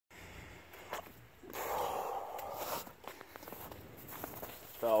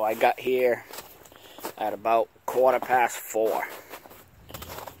So I got here at about 4:15,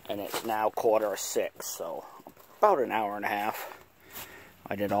 and it's now 5:45, so about an hour and a half.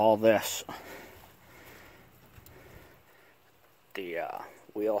 I did all this. The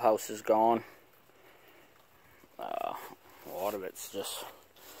wheelhouse is gone. A lot of it's just,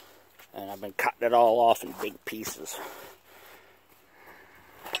 and I've been cutting it all off in big pieces.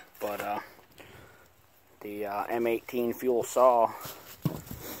 But the M18 fuel saw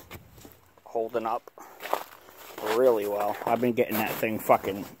holding up really well. I've been getting that thing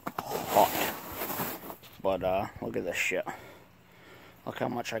fucking hot. But look at this shit. Look how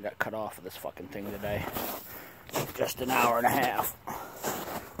much I got cut off of this fucking thing today. Just an hour and a half.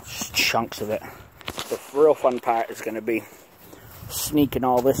 Just chunks of it. The real fun part is going to be sneaking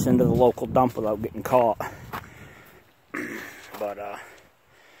all this into the local dump without getting caught. But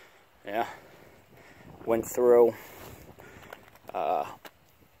yeah. Went through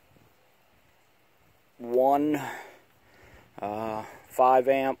one 5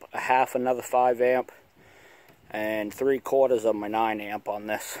 amp, a half another 5 amp, and 3/4 of my 9 amp on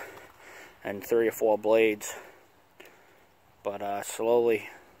this, and 3 or 4 blades. But slowly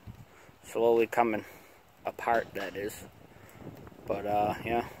coming apart, that is. But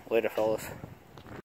yeah, later fellas.